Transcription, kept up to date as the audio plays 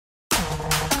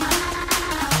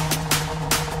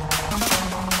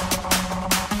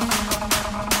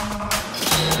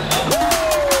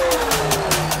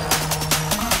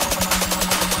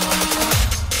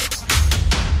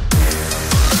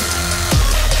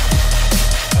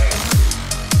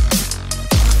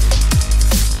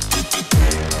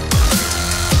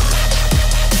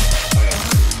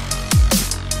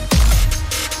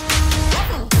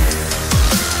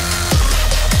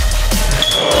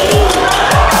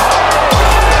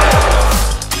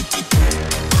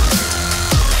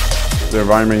The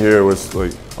environment here was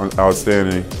like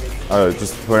outstanding.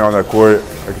 Just playing on that court,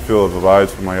 I could feel the vibes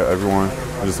from everyone.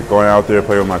 Just going out there,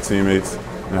 play with my teammates,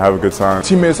 and have a good time.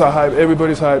 Teammates are hyped,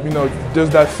 everybody's hyped. You know,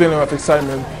 just that feeling of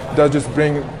excitement that just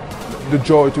brings the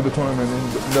joy to the tournament,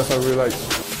 and that's what I really like.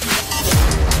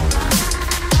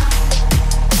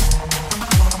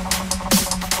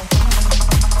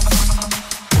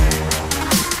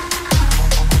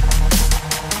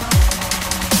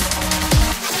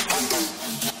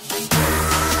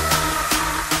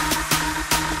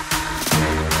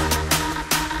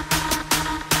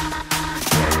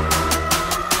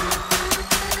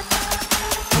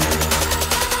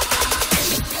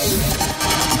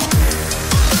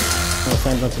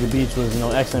 Playing to the beach was,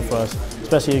 excellent for us,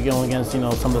 especially going against, some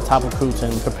of the top recruits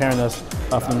and preparing us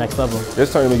for the next level.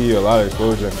 This tournament gives you a lot of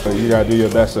exposure, but you got to do your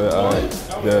best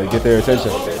to get their attention.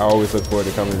 I always look forward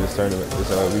to coming to this tournament.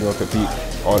 We're going to compete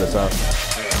all the time.